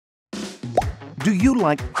Do you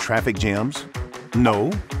like traffic jams? No?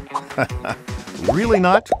 Really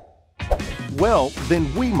not? Well,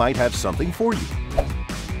 then we might have something for you.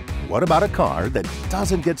 What about a car that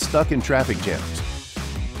doesn't get stuck in traffic jams?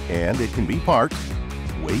 And it can be parked,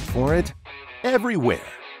 wait for it, everywhere.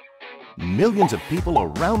 Millions of people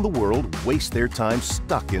around the world waste their time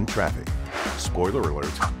stuck in traffic. Spoiler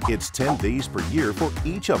alert, it's 10 days per year for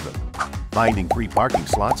each of them. Finding free parking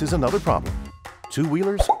slots is another problem.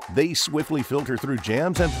 Two-wheelers, they swiftly filter through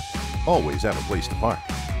jams and always have a place to park.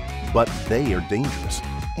 But they are dangerous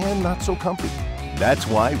and not so comfy. That's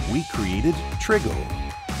why we created Triggo.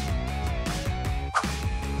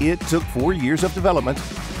 It took 4 years of development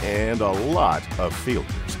and a lot of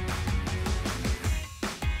failures.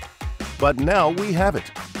 But now we have it.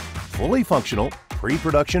 Fully functional,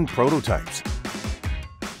 pre-production prototypes.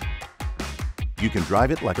 You can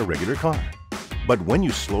drive it like a regular car. But when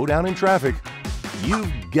you slow down in traffic,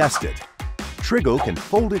 you've guessed it. Triggo can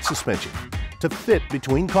fold its suspension to fit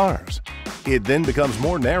between cars. It then becomes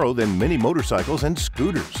more narrow than many motorcycles and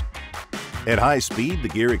scooters. At high speed, the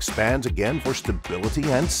gear expands again for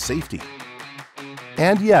stability and safety.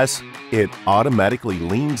 And yes, it automatically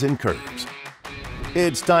leans in curves.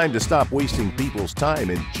 It's time to stop wasting people's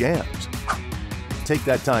time in jams. Take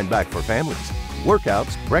that time back for families,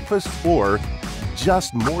 workouts, breakfast, or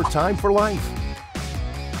just more time for life.